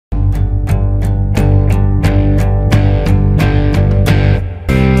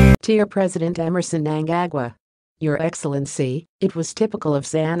Dear President Emmerson Mnangagwa, Your Excellency, it was typical of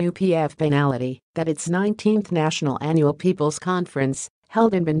Zanu-PF banality that its 19th National Annual People's Conference,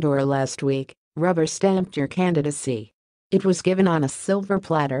 held in Bindura last week, rubber-stamped your candidacy. It was given on a silver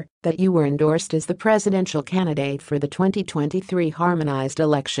platter that you were endorsed as the presidential candidate for the 2023 harmonized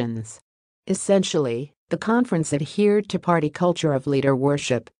elections. Essentially, the conference adhered to party culture of leader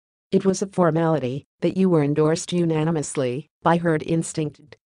worship. It was a formality that you were endorsed unanimously by herd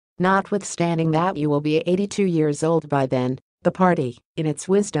instinct. Notwithstanding that you will be 82 years old by then, the party, in its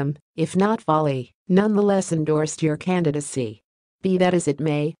wisdom, if not folly, nonetheless endorsed your candidacy. Be that as it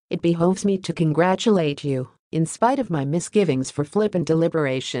may, it behoves me to congratulate you, in spite of my misgivings for flippant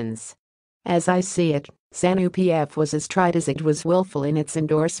deliberations. As I see it, Zanu-PF was as trite as it was willful in its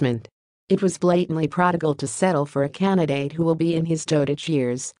endorsement. It was blatantly prodigal to settle for a candidate who will be in his dotage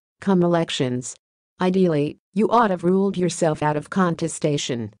years, come elections. Ideally, you ought have ruled yourself out of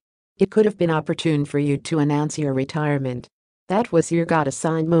contestation. It could have been opportune for you to announce your retirement. That was your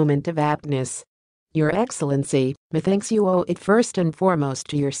God-assigned moment of aptness. Your Excellency, methinks you owe it first and foremost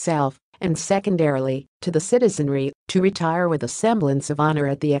to yourself, and secondarily, to the citizenry, to retire with a semblance of honor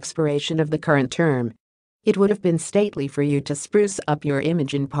at the expiration of the current term. It would have been stately for you to spruce up your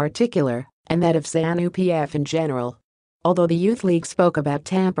image in particular, and that of Zanu-PF in general. Although the Youth League spoke about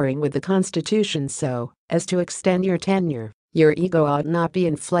tampering with the Constitution so as to extend your tenure, your ego ought not be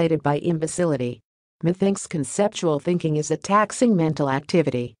inflated by imbecility. Methinks conceptual thinking is a taxing mental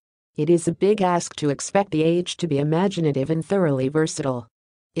activity. It is a big ask to expect the age to be imaginative and thoroughly versatile.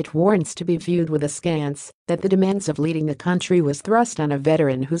 It warrants to be viewed with askance that the demands of leading the country was thrust on a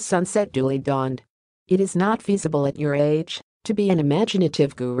veteran whose sunset duly dawned. It is not feasible at your age to be an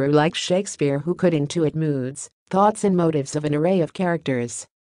imaginative guru like Shakespeare who could intuit moods, thoughts and motives of an array of characters.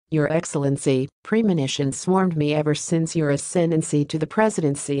 Your Excellency, premonition swarmed me ever since your ascendancy to the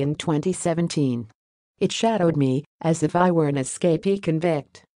presidency in 2017. It shadowed me as if I were an escapee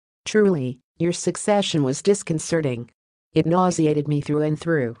convict. Truly, your succession was disconcerting. It nauseated me through and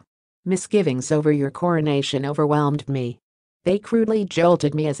through. Misgivings over your coronation overwhelmed me. They crudely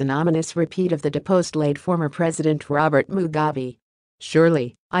jolted me as an ominous repeat of the deposed late former President Robert Mugabe.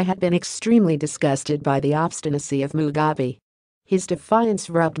 Surely, I had been extremely disgusted by the obstinacy of Mugabe. His defiance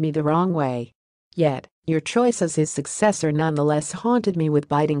rubbed me the wrong way. Yet, your choice as his successor nonetheless haunted me with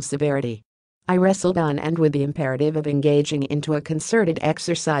biting severity. I wrestled on and with the imperative of engaging into a concerted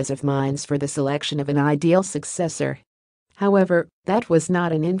exercise of minds for the selection of an ideal successor. However, that was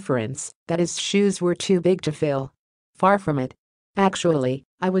not an inference that his shoes were too big to fill. Far from it. Actually,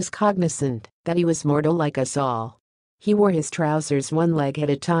 I was cognizant that he was mortal like us all. He wore his trousers one leg at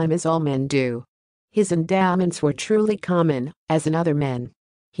a time as all men do. His endowments were truly common, as in other men.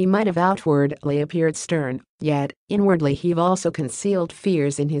 He might have outwardly appeared stern, yet, inwardly he also concealed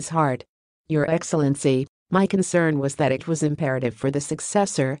fears in his heart. Your Excellency, my concern was that it was imperative for the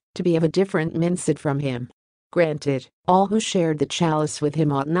successor to be of a different mindset from him. Granted, all who shared the chalice with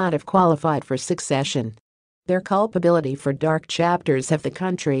him ought not have qualified for succession. Their culpability for dark chapters of the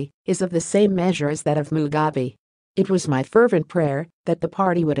country is of the same measure as that of Mugabe. It was my fervent prayer that the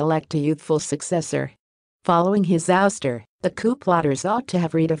party would elect a youthful successor. Following his ouster, the coup plotters ought to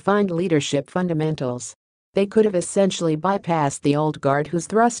have redefined leadership fundamentals. They could have essentially bypassed the old guard whose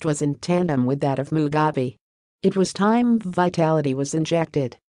thrust was in tandem with that of Mugabe. It was time vitality was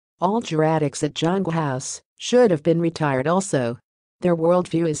injected. All juratics at Jungle House should have been retired also. Their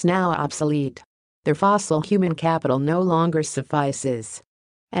worldview is now obsolete. Their fossil human capital no longer suffices.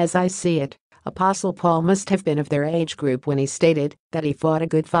 As I see it, Apostle Paul must have been of their age group when he stated that he fought a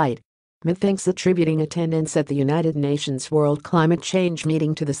good fight. Methinks attributing attendance at the United Nations World Climate Change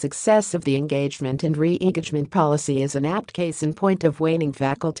meeting to the success of the engagement and re-engagement policy is an apt case in point of waning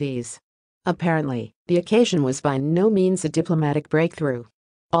faculties. Apparently, the occasion was by no means a diplomatic breakthrough.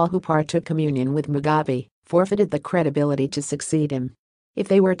 All who partook communion with Mugabe forfeited the credibility to succeed him. If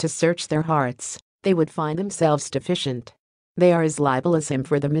they were to search their hearts, they would find themselves deficient. They are as liable as him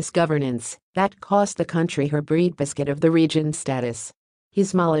for the misgovernance that cost the country her bread biscuit of the region status.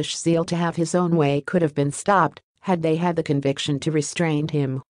 His mallish zeal to have his own way could have been stopped had they had the conviction to restrain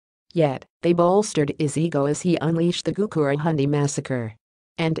him. Yet, they bolstered his ego as he unleashed the Gukurahundi massacre.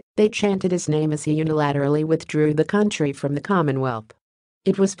 And they chanted his name as he unilaterally withdrew the country from the Commonwealth.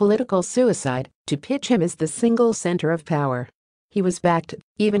 It was political suicide to pitch him as the single center of power. He was backed,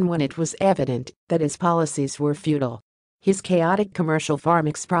 even when it was evident that his policies were futile. His chaotic commercial farm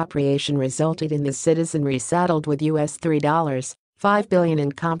expropriation resulted in the citizenry saddled with $3.5 billion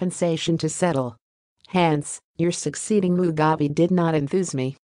in compensation to settle. Hence, your succeeding Mugabe did not enthuse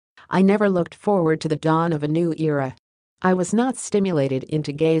me. I never looked forward to the dawn of a new era. I was not stimulated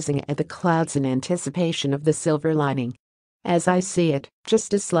into gazing at the clouds in anticipation of the silver lining. As I see it,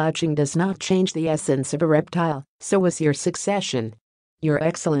 just as slouching does not change the essence of a reptile, so was your succession. Your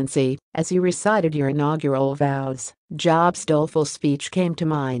Excellency, as you recited your inaugural vows, Job's doleful speech came to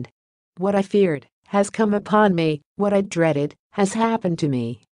mind. What I feared has come upon me, what I dreaded has happened to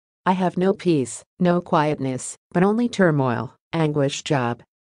me. I have no peace, no quietness, but only turmoil, anguish, Job.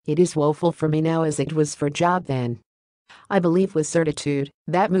 It is woeful for me now as it was for Job then. I believe with certitude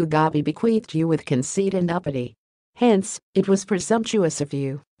that Mugabe bequeathed you with conceit and uppity. Hence, it was presumptuous of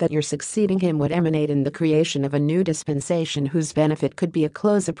you that your succeeding him would emanate in the creation of a new dispensation whose benefit could be a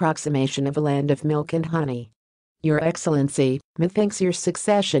close approximation of a land of milk and honey. Your Excellency, methinks your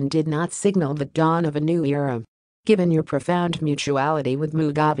succession did not signal the dawn of a new era. Given your profound mutuality with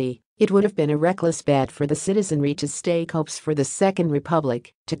Mugabe, it would have been a reckless bet for the citizenry to stake hopes for the Second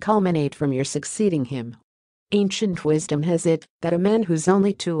Republic to culminate from your succeeding him. Ancient wisdom has it that a man whose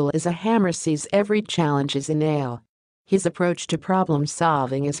only tool is a hammer sees every challenge as a nail. His approach to problem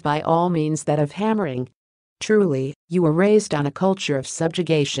solving is by all means that of hammering. Truly, you were raised on a culture of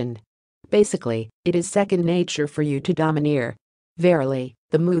subjugation. Basically, it is second nature for you to domineer. Verily,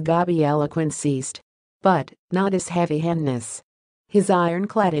 the Mugabe eloquence ceased. But not his heavy-handedness. His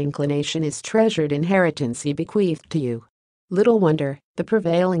ironclad inclination is treasured inheritance he bequeathed to you. Little wonder, the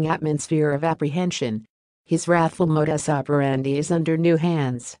prevailing atmosphere of apprehension. His wrathful modus operandi is under new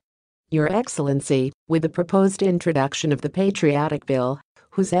hands. Your Excellency, with the proposed introduction of the Patriotic Bill,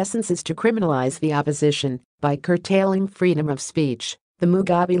 whose essence is to criminalize the opposition by curtailing freedom of speech, the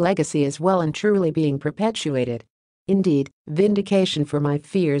Mugabe legacy is well and truly being perpetuated. Indeed, vindication for my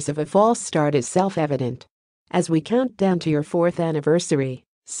fears of a false start is self-evident. As we count down to your 4th anniversary,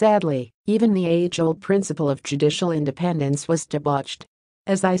 sadly, even the age-old principle of judicial independence was debauched.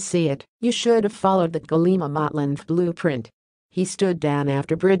 As I see it, you should have followed the Galima Motlanthe blueprint. He stood down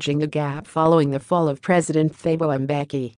after bridging the gap following the fall of President Thabo Mbeki.